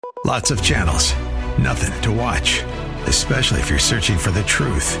Lots of channels, nothing to watch, especially if you're searching for the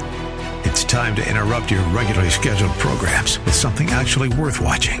truth. It's time to interrupt your regularly scheduled programs with something actually worth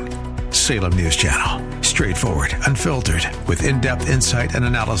watching. Salem News Channel. Straightforward, unfiltered, with in-depth insight and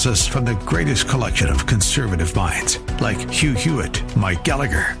analysis from the greatest collection of conservative minds like Hugh Hewitt, Mike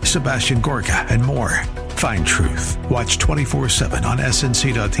Gallagher, Sebastian Gorka, and more. Find truth. Watch 24/7 on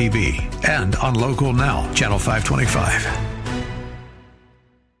snc.tv and on Local Now, Channel 525.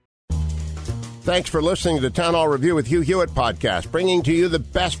 Thanks for listening to the Town Hall Review with Hugh Hewitt podcast, bringing to you the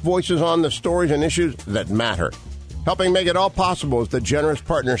best voices on the stories and issues that matter. Helping make it all possible is the generous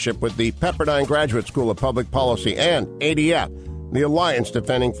partnership with the Pepperdine Graduate School of Public Policy and ADF, the Alliance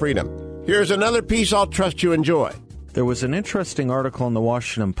Defending Freedom. Here's another piece I'll trust you enjoy. There was an interesting article in the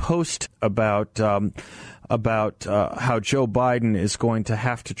Washington Post about how Joe Biden is going to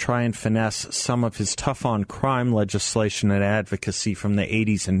have to try and finesse some of his tough-on-crime legislation and advocacy from the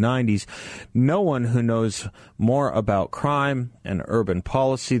 80s and 90s. No one who knows more about crime and urban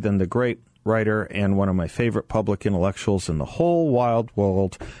policy than the great writer and one of my favorite public intellectuals in the whole wild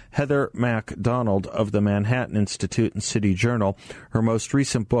world, Heather MacDonald of the Manhattan Institute and City Journal. Her most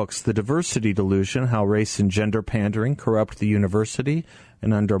recent books, The Diversity Delusion, How Race and Gender Pandering Corrupt the University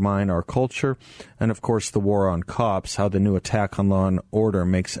and Undermine Our Culture, and, of course, The War on Cops, How the New Attack on Law and Order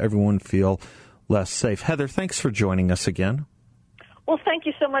Makes Everyone Feel Less Safe. Heather, thanks for joining us again. Well, thank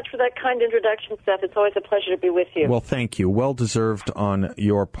you so much for that kind introduction, Seth. It's always a pleasure to be with you. Well, thank you. Well-deserved on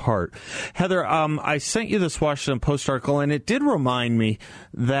your part. Heather, I sent you this Washington Post article, and it did remind me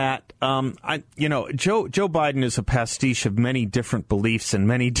that, Joe Biden is a pastiche of many different beliefs and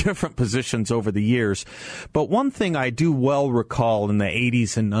many different positions over the years. But one thing I do well recall in the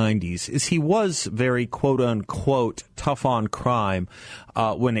 80s and 90s is he was very, quote-unquote, tough on crime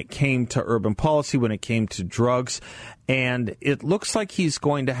when it came to urban policy, when it came to drugs. And it looks like he's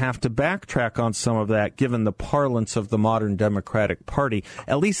going to have to backtrack on some of that, given the parlance of the modern Democratic Party.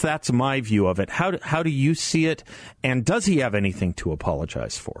 At least that's my view of it. How do you see it? And does he have anything to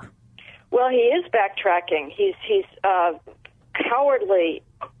apologize for? Well, he is backtracking. He's cowardly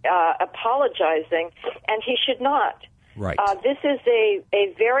apologizing, and he should not. Right. This is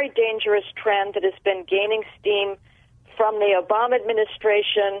a very dangerous trend that has been gaining steam from the Obama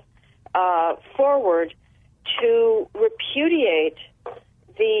administration forward, to repudiate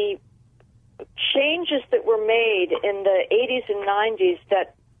the changes that were made in the 80s and 90s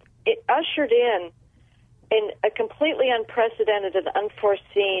that it ushered in a completely unprecedented and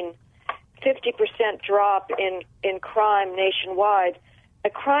unforeseen 50% drop in crime nationwide,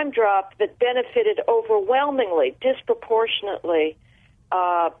 a crime drop that benefited overwhelmingly, disproportionately,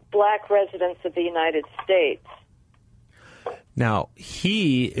 black residents of the United States. Now,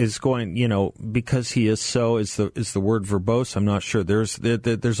 he is going, because he is so, is the word verbose? I'm not sure. There's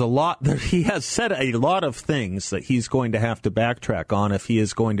a lot, he has said a lot of things that he's going to have to backtrack on if he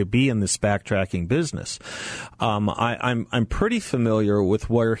is going to be in this backtracking business. I'm pretty familiar with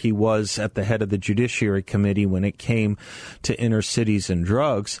where he was at the head of the Judiciary Committee when it came to inner cities and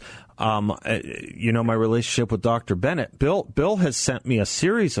drugs. My relationship with Dr. Bennett. Bill has sent me a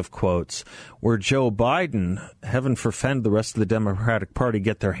series of quotes where Joe Biden, heaven forfend the rest of the Democratic Party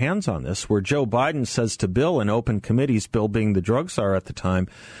get their hands on this, where Joe Biden says to Bill in open committees, Bill being the drug czar at the time,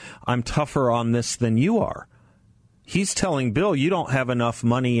 I'm tougher on this than you are. He's telling Bill, you don't have enough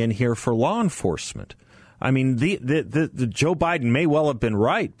money in here for law enforcement. I mean, the Joe Biden may well have been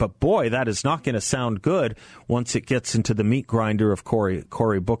right, but boy, that is not going to sound good once it gets into the meat grinder of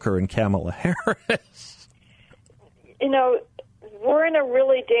Cory Booker and Kamala Harris. We're in a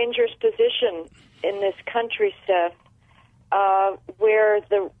really dangerous position in this country, Seth, where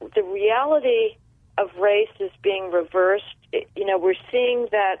the reality of race is being reversed. We're seeing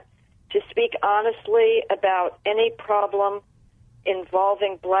that to speak honestly about any problem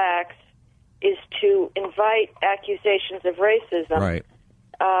involving blacks is to invite accusations of racism. Right.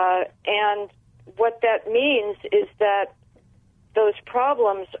 And what that means is that those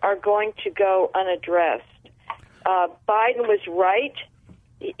problems are going to go unaddressed. Biden was right.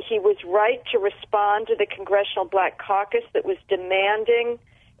 He was right to respond to the Congressional Black Caucus that was demanding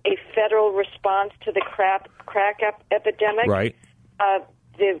a federal response to the crack epidemic. Right.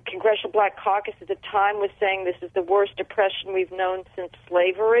 The Congressional Black Caucus at the time was saying this is the worst oppression we've known since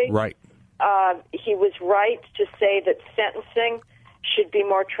slavery. Right. He was right to say that sentencing should be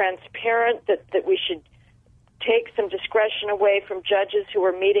more transparent, that we should take some discretion away from judges who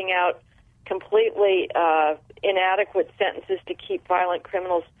are meting out completely inadequate sentences to keep violent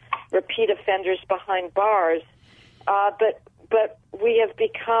criminals, repeat offenders behind bars. But we have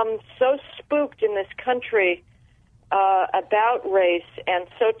become so spooked in this country about race and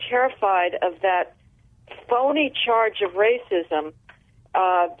so terrified of that phony charge of racism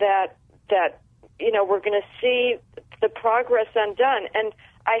that we're going to see the progress undone. And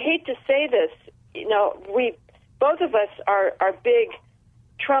I hate to say this, we both of us are big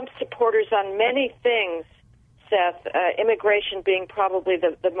Trump supporters on many things, Seth, immigration being probably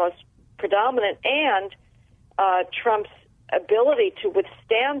the most predominant, and Trump's ability to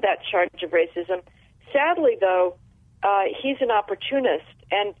withstand that charge of racism. Sadly, though, he's an opportunist,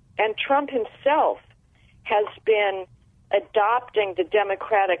 and Trump himself has been adopting the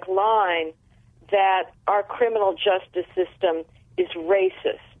Democratic line that our criminal justice system is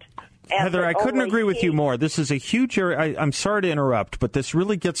racist. Heather, I couldn't agree with you more. This is a huge area. I'm sorry to interrupt, but this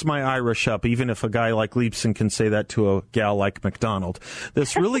really gets my Irish up, even if a guy like Leibsohn can say that to a gal like McDonald.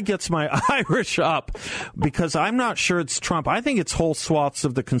 This really gets my Irish up because I'm not sure it's Trump. I think it's whole swaths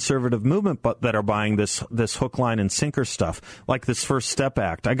of the conservative movement that are buying this hook, line, and sinker stuff, like this First Step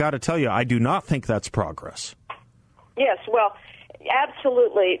Act. I got to tell you, I do not think that's progress. Yes, well,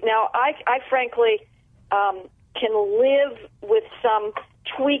 absolutely. Now, I frankly can live with some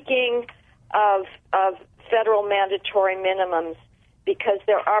tweaking of federal mandatory minimums because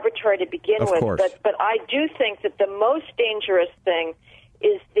they're arbitrary to begin with. But I do think that the most dangerous thing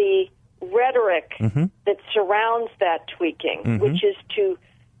is the rhetoric that surrounds that tweaking, which is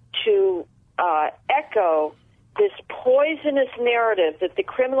to echo this poisonous narrative that the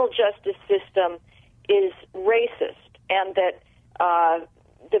criminal justice system is racist, and that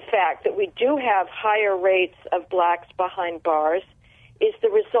the fact that we do have higher rates of blacks behind bars is the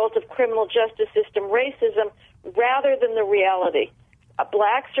result of criminal justice system racism rather than the reality.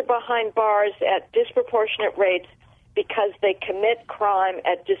 Blacks are behind bars at disproportionate rates because they commit crime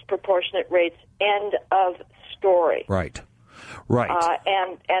at disproportionate rates. End of story. Right.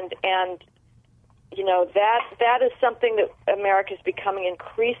 And that is something that America is becoming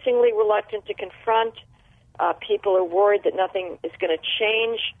increasingly reluctant to confront. People are worried that nothing is going to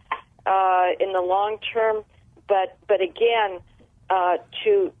change in the long term. But again,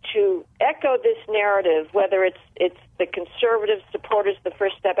 to echo this narrative, whether it's the conservative supporters of the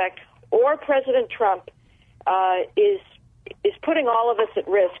First Step Act or President Trump, is putting all of us at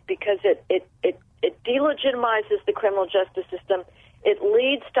risk because it delegitimizes the criminal justice system. It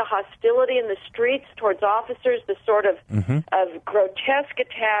leads to hostility in the streets towards officers, the sort of grotesque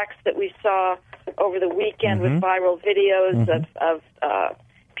attacks that we saw over the weekend with viral videos of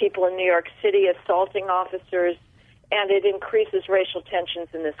people in New York City assaulting officers. And it increases racial tensions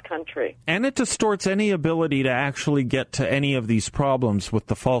in this country. And it distorts any ability to actually get to any of these problems with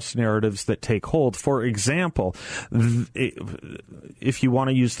the false narratives that take hold. For example, if you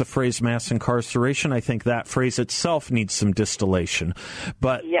want to use the phrase mass incarceration, I think that phrase itself needs some distillation.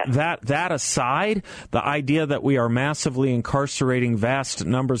 But that aside, the idea that we are massively incarcerating vast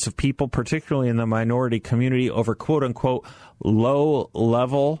numbers of people, particularly in the minority community, over quote-unquote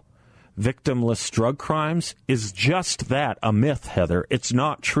low-level victimless drug crimes is just that, a myth, Heather. It's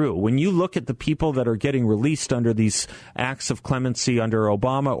not true. When you look at the people that are getting released under these acts of clemency under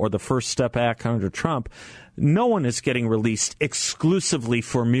Obama or the First Step Act under Trump, no one is getting released exclusively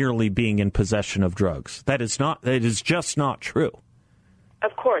for merely being in possession of drugs. That is just not true.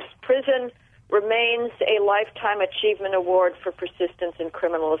 Of course. Prison remains a Lifetime Achievement Award for persistence in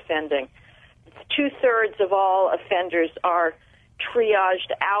criminal offending. 2/3 of all offenders are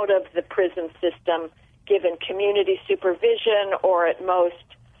triaged out of the prison system, given community supervision, or at most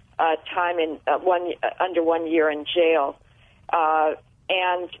time in under 1 year in jail.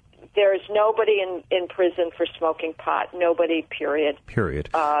 And there's nobody in prison for smoking pot. Nobody. Period.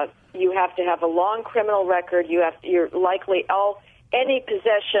 You have to have a long criminal record. You're likely any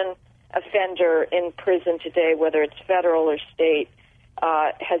possession offender in prison today, whether it's federal or state,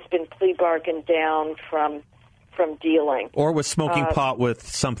 has been plea bargained down from dealing. Or was smoking pot with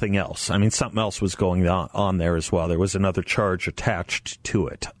something else. I mean, something else was going on there as well. There was another charge attached to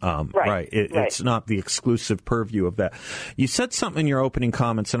it. It's not the exclusive purview of that. You said something in your opening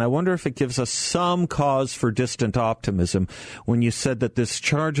comments, and I wonder if it gives us some cause for distant optimism when you said that this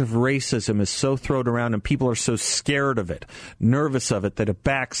charge of racism is so thrown around and people are so scared of it, nervous of it, that it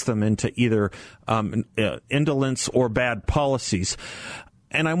backs them into either indolence or bad policies.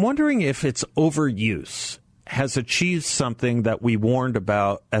 And I'm wondering if it's overuse. has achieved something that we warned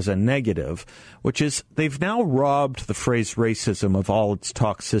about as a negative, which is they've now robbed the phrase racism of all its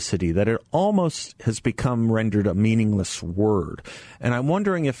toxicity, that it almost has become rendered a meaningless word. And I'm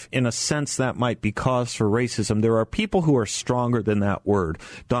wondering if, in a sense, that might be cause for racism. There are people who are stronger than that word.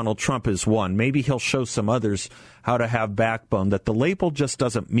 Donald Trump is one. Maybe he'll show some others how to have backbone, that the label just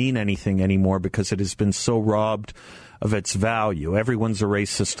doesn't mean anything anymore because it has been so robbed of its value. Everyone's a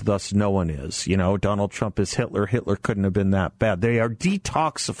racist, thus no one is. You know, Donald Trump is Hitler. Hitler couldn't have been that bad. They are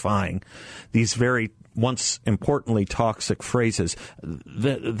detoxifying these very once importantly toxic phrases.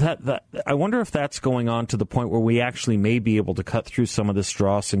 I wonder if that's going on to the point where we actually may be able to cut through some of this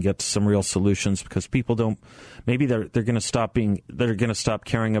dross and get to some real solutions, because people don't. Maybe they're going to stop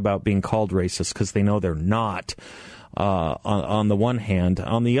caring about being called racist because they know they're not. On the one hand,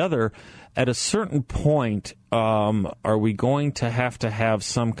 on the other, at a certain point, are we going to have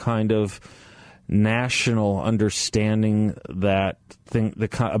some kind of national understanding that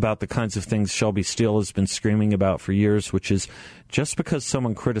about the kinds of things Shelby Steele has been screaming about for years, which is just because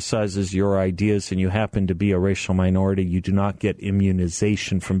someone criticizes your ideas and you happen to be a racial minority, you do not get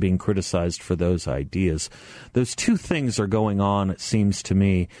immunization from being criticized for those ideas. Those two things are going on, it seems to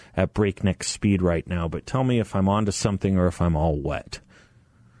me, at breakneck speed right now. But tell me if I'm onto something or if I'm all wet.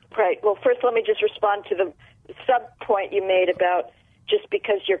 Right. Well, first let me just respond to the sub-point you made about just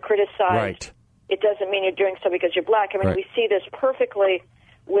because you're criticized, right, it doesn't mean you're doing so because you're black. I mean, right. We see this perfectly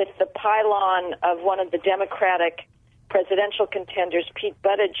with the pylon of one of the Democratic presidential contenders, Pete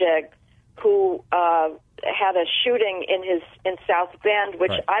Buttigieg, who had a shooting in South Bend,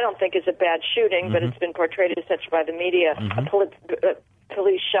 which right. I don't think is a bad shooting, mm-hmm. but it's been portrayed as such by the media. Mm-hmm.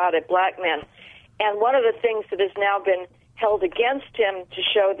 Police shot at black men. And one of the things that has now been held against him to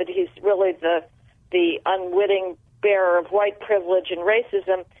show that he's really the unwitting bearer of white privilege and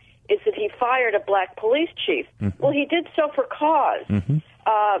racism is that he fired a black police chief. Mm-hmm. Well, he did so for cause. Mm-hmm.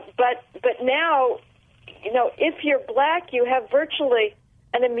 But now, you know, if you're black, you have virtually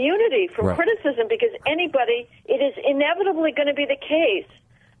an immunity from right. criticism, because it is inevitably going to be the case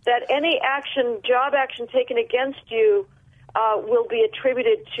that any job action taken against you will be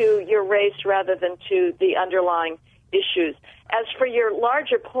attributed to your race rather than to the underlying issues. As for your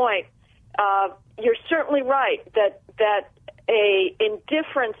larger point, you're certainly right that a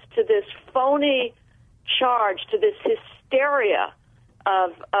indifference to this phony charge, to this hysteria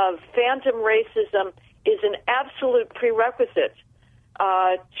of phantom racism, is an absolute prerequisite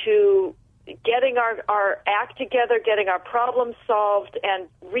to getting our act together, getting our problems solved, and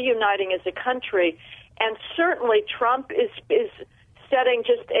reuniting as a country. And certainly Trump is setting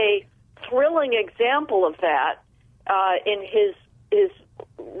just a thrilling example of that in his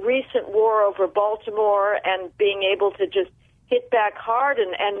recent war over Baltimore, and being able to just hit back hard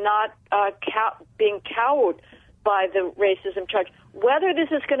and not being cowed by the racism charge. Whether this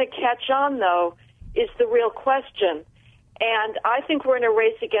is going to catch on, though, is the real question. And I think we're in a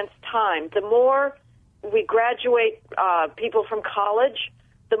race against time. The more we graduate people from college,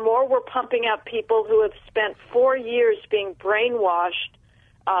 the more we're pumping out people who have spent 4 years being brainwashed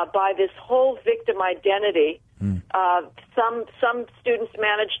by this whole victim identity. Some students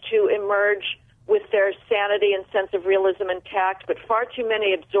manage to emerge with their sanity and sense of realism intact, but far too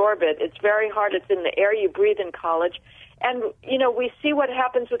many absorb it. It's very hard. It's in the air you breathe in college. And, you know, we see what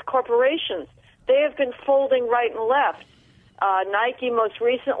happens with corporations. They have been folding right and left. Nike most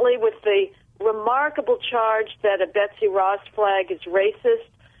recently with the remarkable charge that a Betsy Ross flag is racist.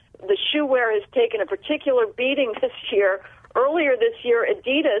 The shoe wear has taken a particular beating this year. Earlier this year,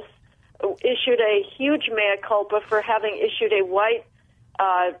 Adidas issued a huge mea culpa for having issued a white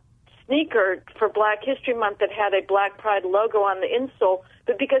sneaker for Black History Month that had a Black Pride logo on the insole,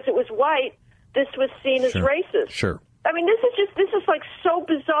 but because it was white, this was seen as racist. Sure. I mean, this is like so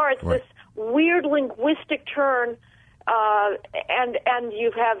bizarre. It's right. this weird linguistic turn, and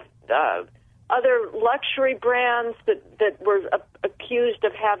you have other luxury brands that were accused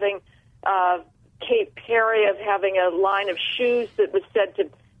of having Kate Perry of having a line of shoes that was said to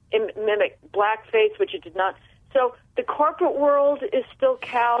mimic blackface, which it did not. So the corporate world is still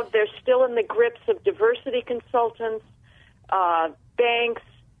cowed. They're still in the grips of diversity consultants, banks,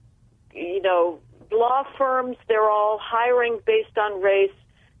 you know, law firms. They're all hiring based on race.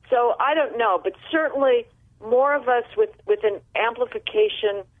 So I don't know, but certainly more of us with an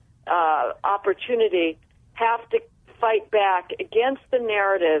amplification opportunity have to fight back against the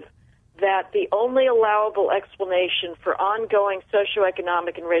narrative that the only allowable explanation for ongoing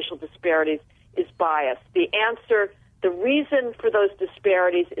socioeconomic and racial disparities is bias. The answer the reason for those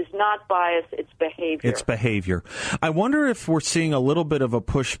disparities is not bias, it's behavior. It's behavior. I wonder if we're seeing a little bit of a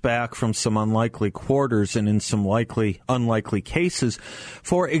pushback from some unlikely quarters and in some unlikely cases.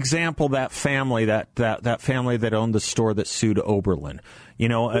 For example, that family, that family that owned the store that sued Oberlin. You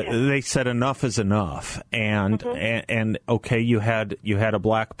know, they said enough is enough, and okay, you had a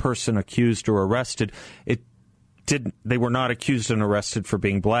black person accused or arrested. They were not accused and arrested for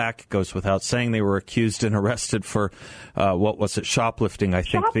being black. It goes without saying they were accused and arrested for, shoplifting, I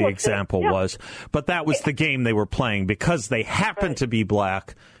think the example was. But that was the game they were playing. Because they happened to be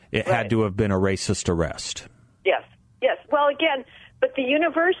black, it had to have been a racist arrest. Yes. Well, again, but the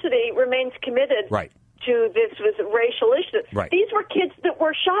university remains committed to this was a racial issue. These were kids that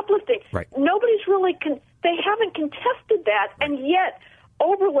were shoplifting. Nobody's really, they haven't contested that, and yet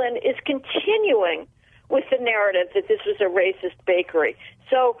Oberlin is continuing with the narrative that this was a racist bakery.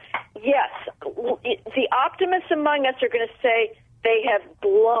 So, yes, the optimists among us are going to say they have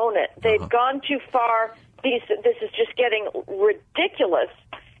blown it. They've gone too far. This is just getting ridiculous.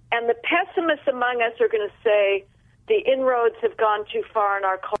 And the pessimists among us are going to say the inroads have gone too far in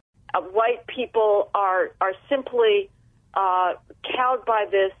our culture. White people are simply cowed by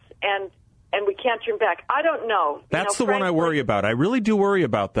this, and we can't turn back. I don't know. That's the one I worry about. I really do worry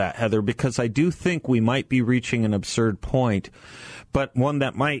about that, Heather, because I do think we might be reaching an absurd point, but one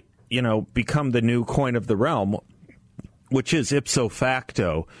that might, become the new coin of the realm, which is ipso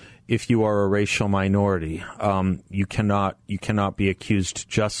facto. If you are a racial minority, you cannot be accused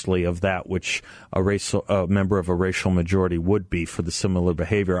justly of that which a member of a racial majority would be for the similar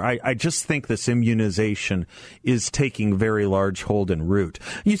behavior. I just think this immunization is taking very large hold and root.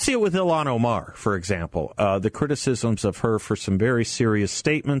 You see it with Ilhan Omar, for example. The criticisms of her for some very serious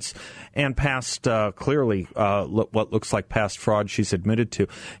statements and past, clearly, what looks like past fraud she's admitted to,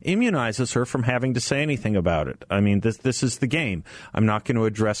 immunizes her from having to say anything about it. I mean, this is the game. I'm not going to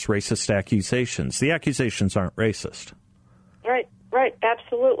address racist accusations. The accusations aren't racist. Right,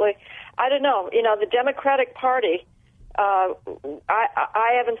 absolutely. I don't know. The Democratic Party, I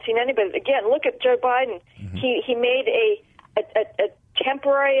haven't seen anybody. Again, look at Joe Biden. Mm-hmm. He made a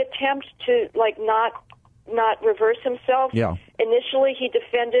temporary attempt to not reverse himself. Yeah. Initially, he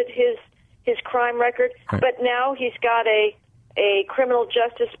defended his crime record, but now he's got a criminal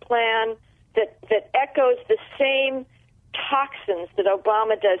justice plan that echoes the same toxins that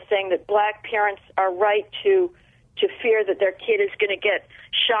Obama does, saying that black parents are right to fear that their kid is going to get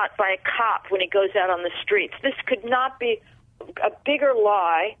shot by a cop when he goes out on the streets. This could not be a bigger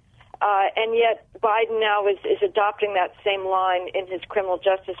lie, and yet Biden now is adopting that same line in his criminal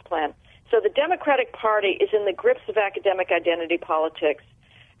justice plan. So the Democratic Party is in the grips of academic identity politics.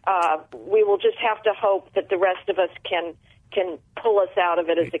 We will just have to hope that the rest of us can pull us out of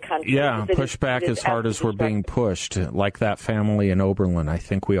it as a country. Yeah, push back as hard as we're being pushed, like that family in Oberlin. I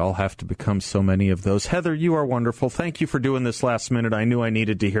think we all have to become so many of those. Heather, you are wonderful. Thank you for doing this last minute. I knew I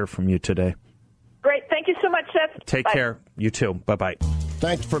needed to hear from you today. Great. Thank you so much, Seth. Take care. You too. Bye-bye.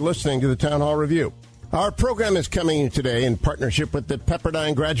 Thanks for listening to the Town Hall Review. Our program is coming today in partnership with the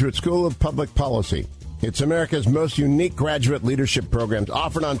Pepperdine Graduate School of Public Policy. It's America's most unique graduate leadership programs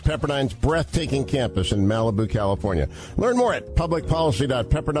offered on Pepperdine's breathtaking campus in Malibu, California. Learn more at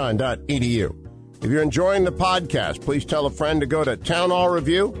publicpolicy.pepperdine.edu. If you're enjoying the podcast, please tell a friend to go to Town Hall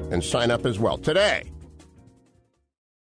Review and sign up as well today.